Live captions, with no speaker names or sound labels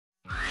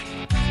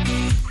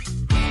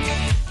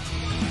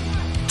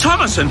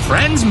Thomas and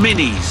Friends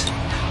Minis.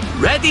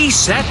 Ready,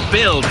 Set,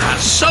 Build has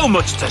so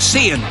much to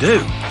see and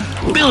do.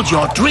 Build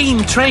your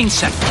dream train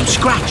set from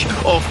scratch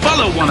or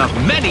follow one of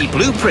many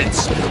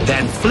blueprints.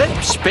 Then flip,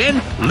 spin,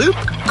 loop,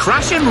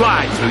 crash and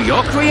ride through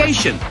your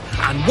creation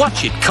and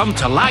watch it come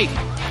to life.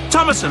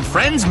 Thomas and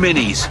Friends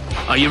Minis.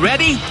 Are you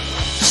ready?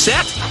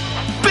 Set,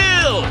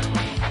 build!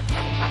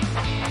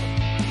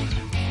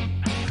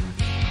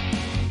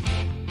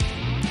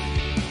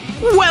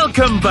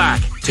 Welcome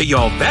back to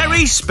your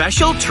very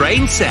special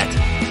train set.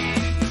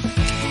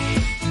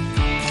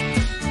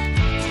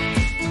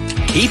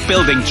 Keep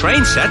building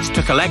train sets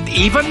to collect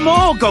even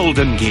more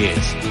golden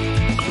gears.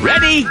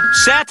 Ready,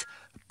 set,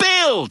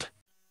 build!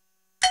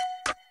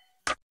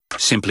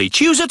 Simply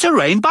choose a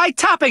terrain by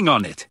tapping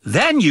on it.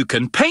 Then you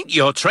can paint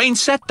your train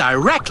set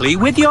directly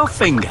with your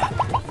finger.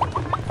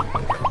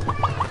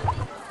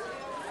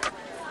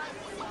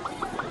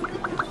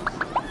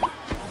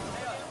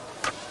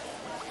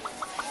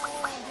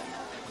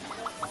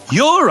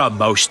 You're a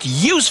most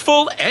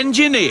useful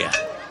engineer.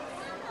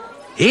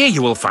 Here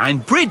you will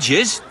find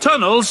bridges,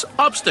 tunnels,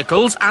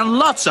 obstacles, and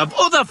lots of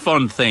other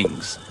fun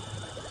things.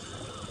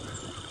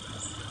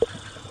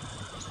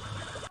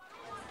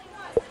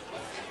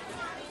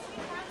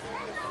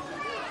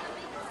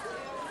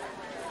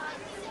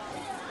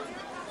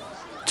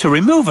 To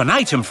remove an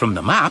item from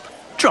the map,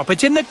 drop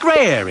it in the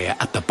grey area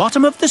at the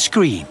bottom of the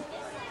screen.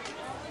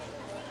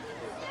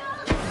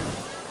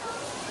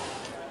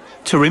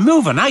 To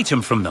remove an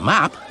item from the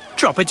map,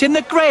 drop it in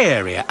the grey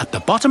area at the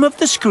bottom of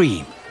the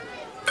screen.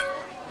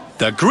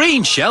 The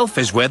green shelf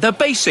is where the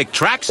basic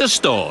tracks are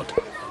stored.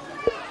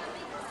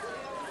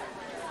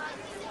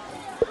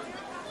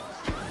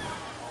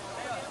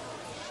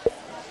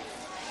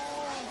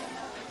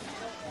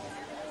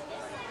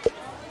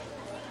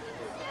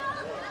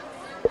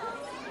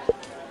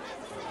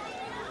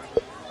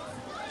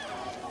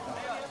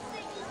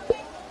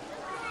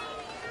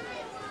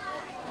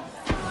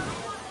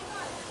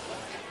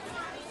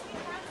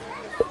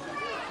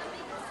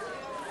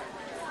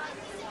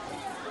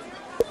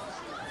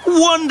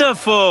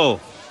 Wonderful!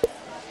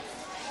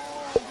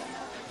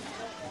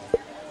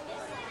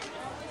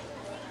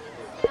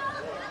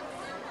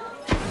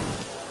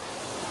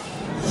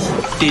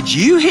 Did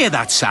you hear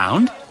that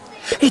sound?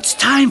 It's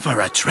time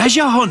for a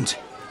treasure hunt.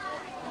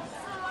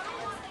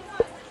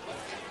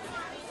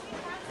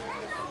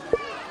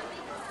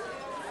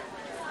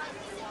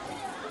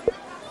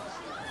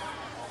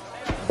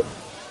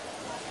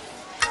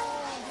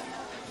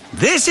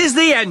 This is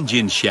the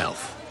engine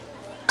shelf.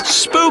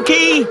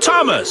 Spooky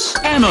Thomas,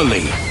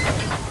 Emily.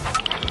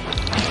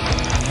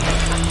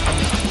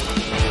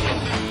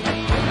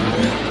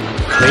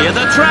 Clear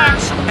the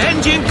tracks,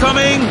 engine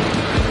coming.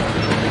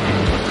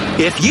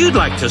 If you'd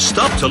like to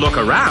stop to look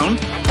around,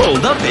 pull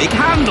the big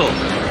handle.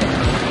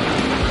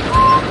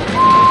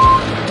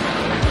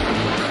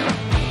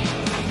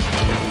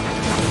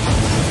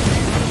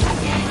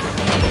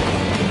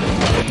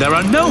 There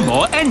are no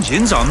more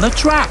engines on the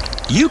track.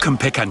 You can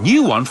pick a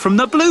new one from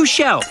the blue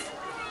shelf.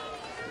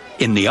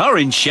 In the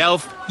orange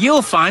shelf,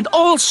 you'll find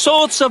all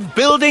sorts of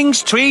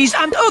buildings, trees,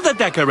 and other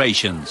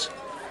decorations.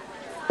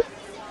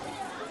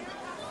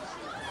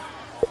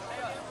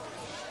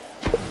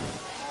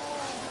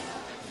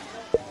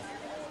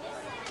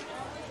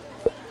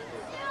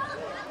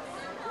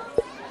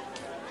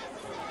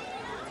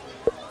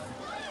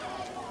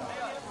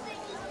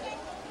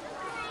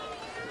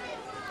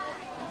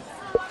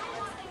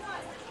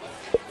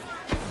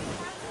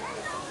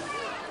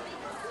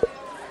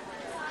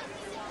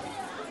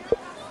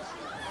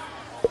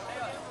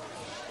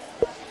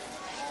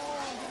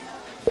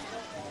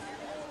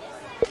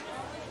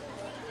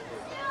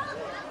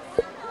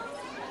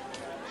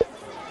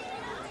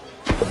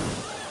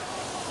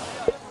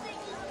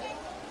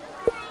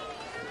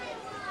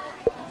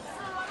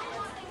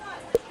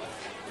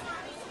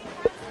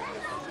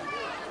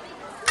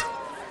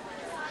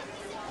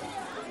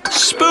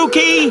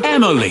 Spooky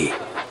Emily.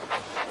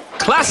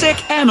 Classic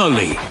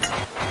Emily.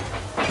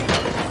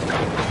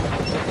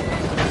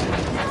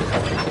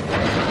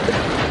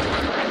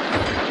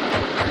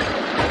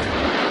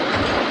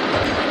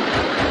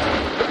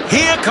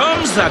 Here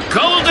comes the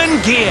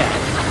golden gear.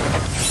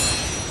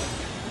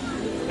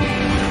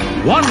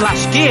 One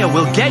last gear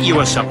will get you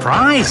a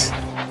surprise.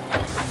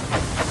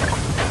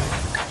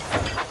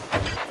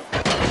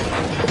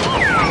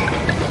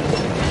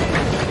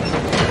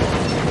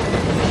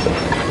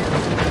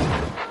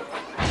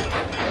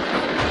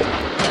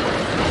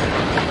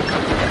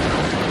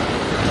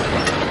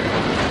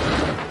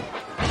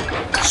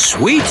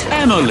 Sweet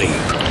Emily.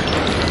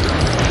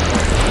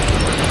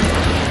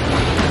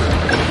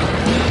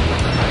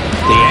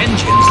 The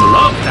engines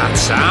love that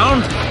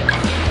sound.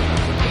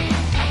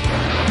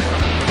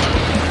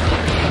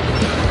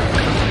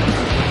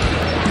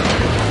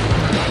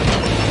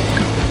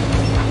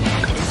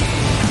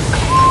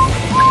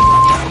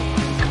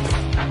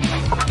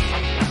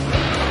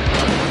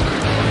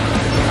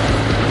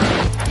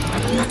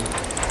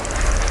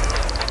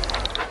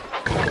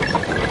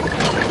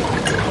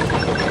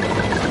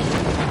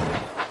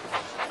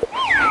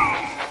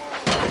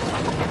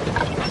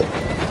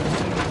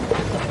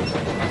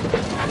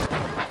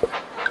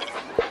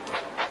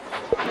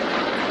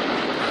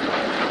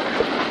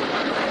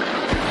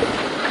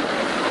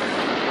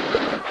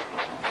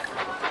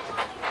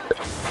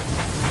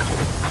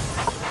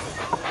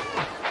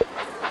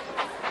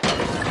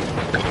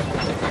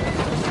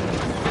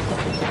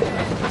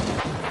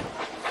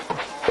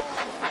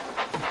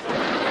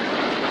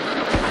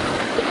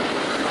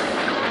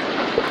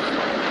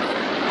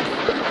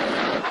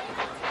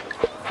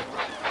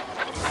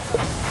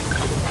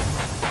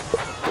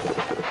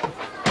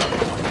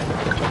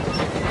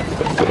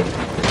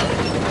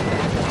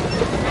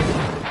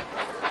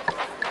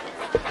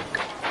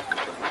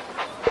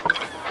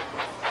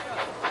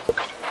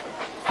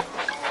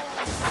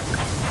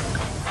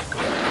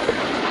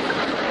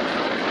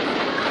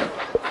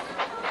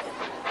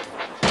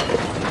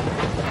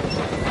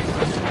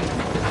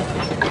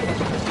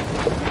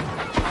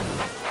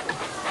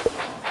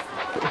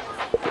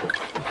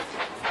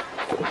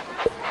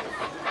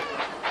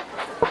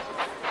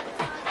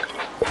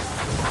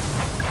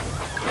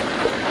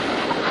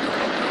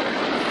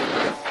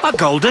 A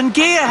golden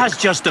gear has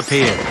just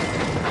appeared.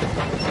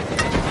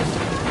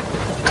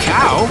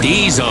 Cow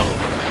Diesel.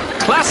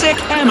 Classic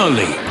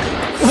Emily.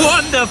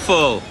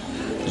 Wonderful!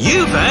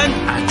 You've earned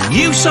a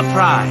new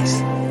surprise.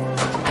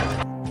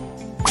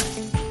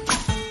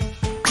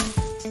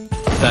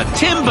 The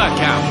Timber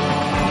Cow.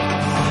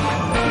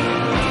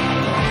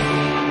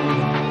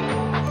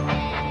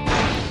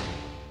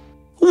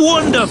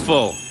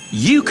 Wonderful!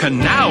 You can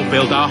now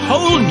build a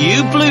whole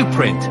new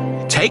blueprint.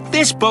 Take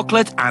this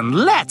booklet and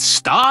let's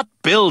start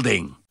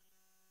building.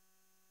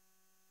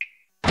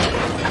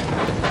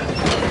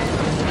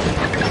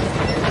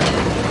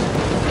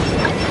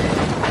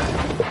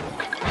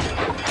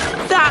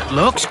 That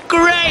looks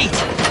great!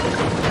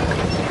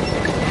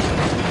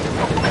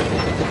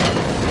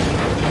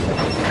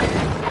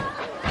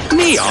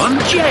 Neon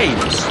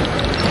James.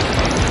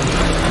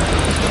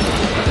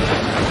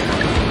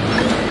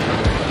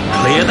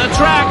 Clear the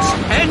tracks!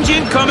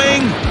 Engine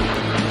coming!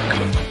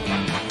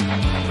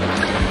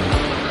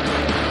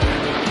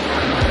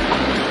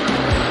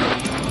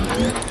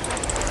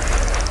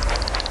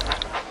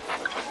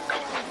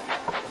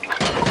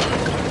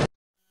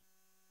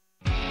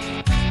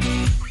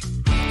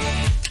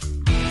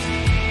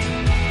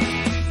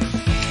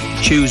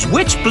 Choose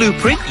which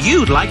blueprint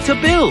you'd like to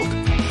build.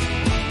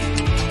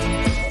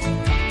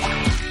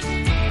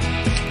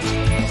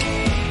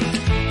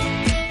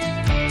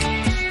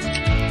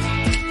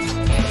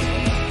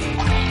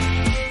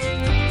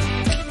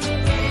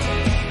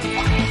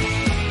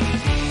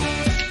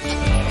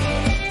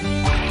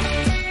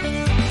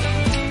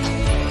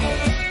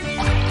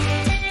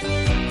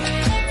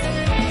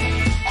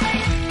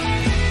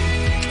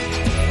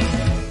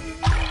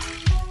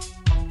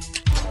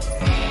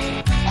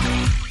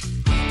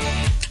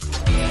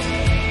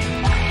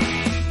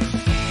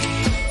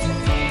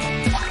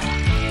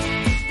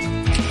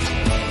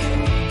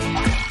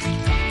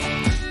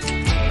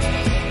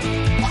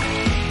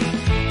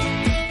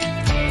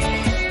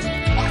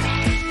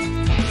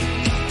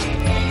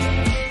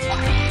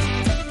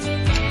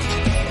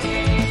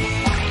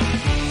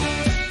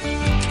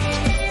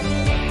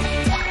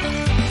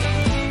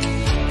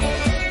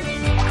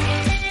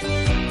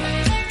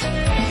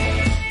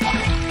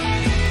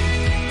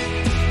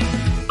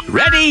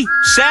 Ready,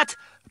 set,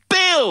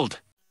 build!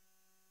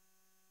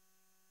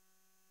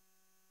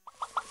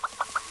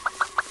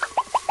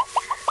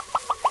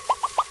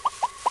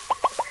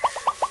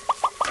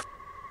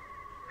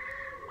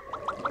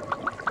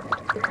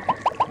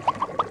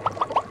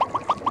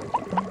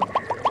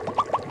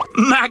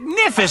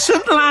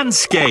 Magnificent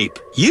landscape!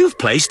 You've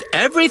placed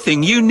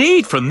everything you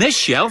need from this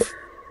shelf.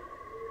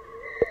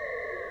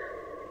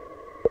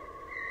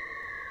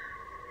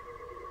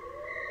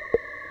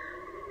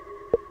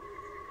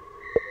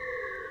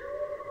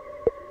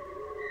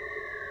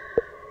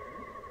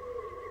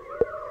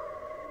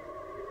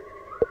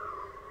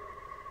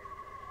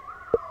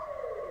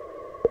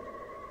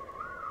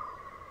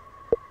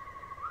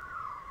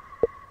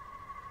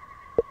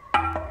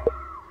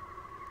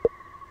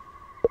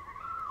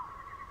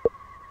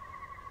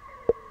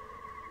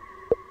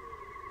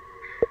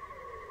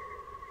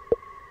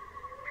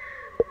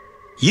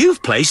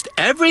 You've placed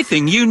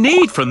everything you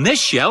need from this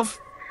shelf.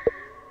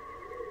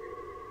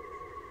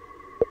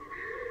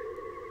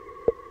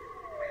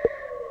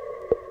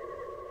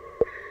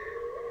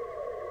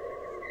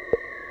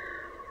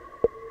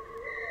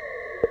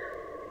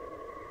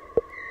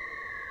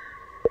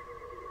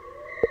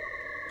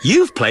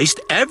 You've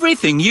placed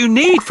everything you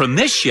need from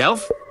this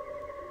shelf.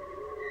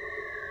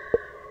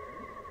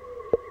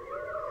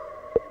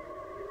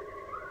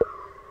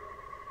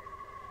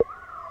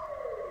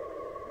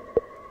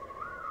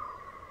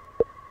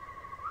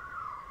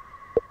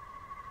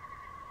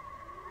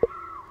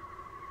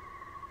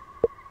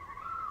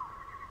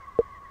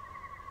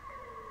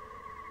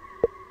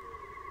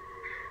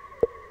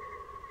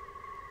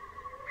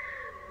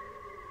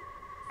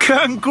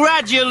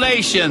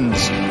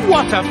 Congratulations!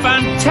 What a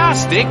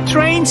fantastic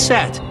train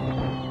set!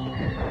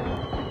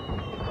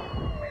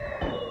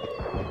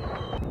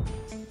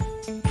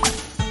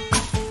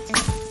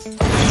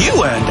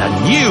 You earned a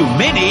new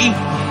mini,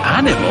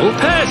 Animal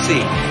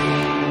Percy.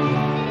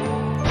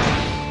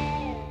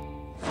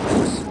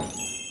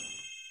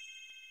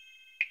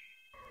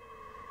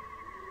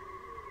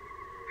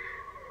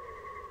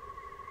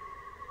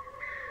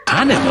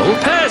 Animal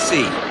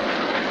Percy.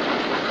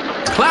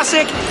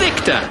 Classic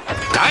Victor,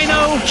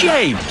 Dino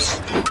James.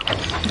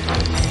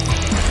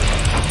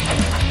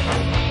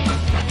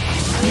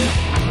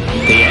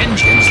 The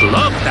engines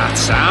love that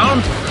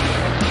sound.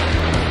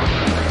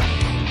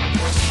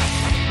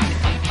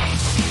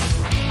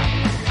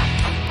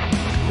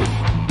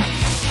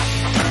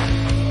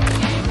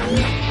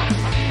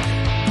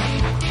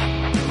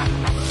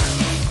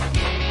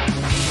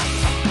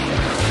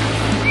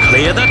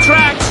 Clear the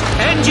tracks,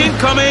 engine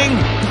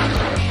coming.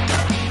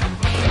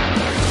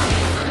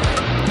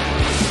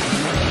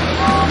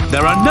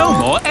 There are no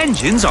more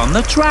engines on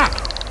the track.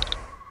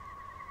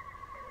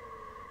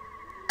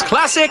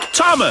 Classic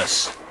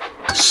Thomas.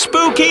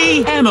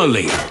 Spooky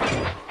Emily.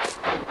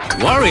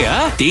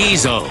 Warrior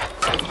Diesel.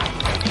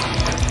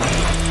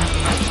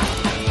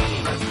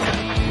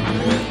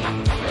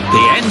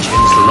 The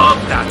engines love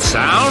that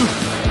sound.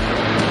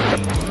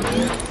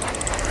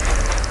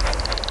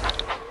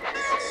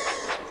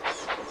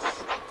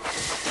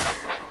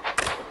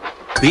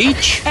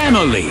 Beach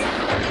Emily.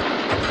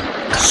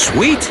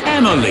 Sweet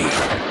Emily.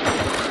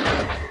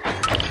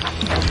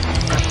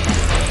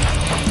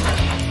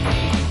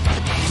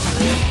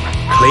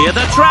 Clear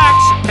the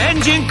tracks.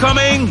 Engine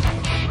coming.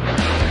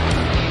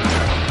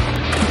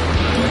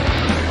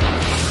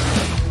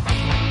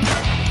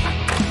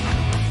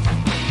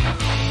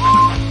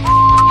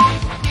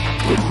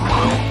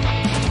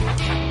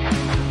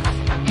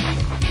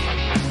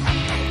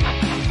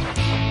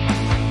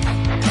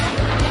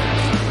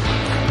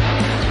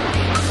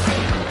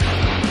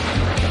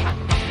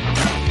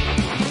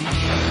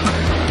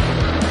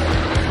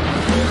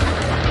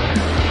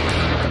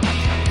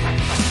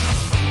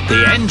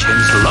 The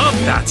engines love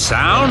that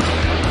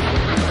sound.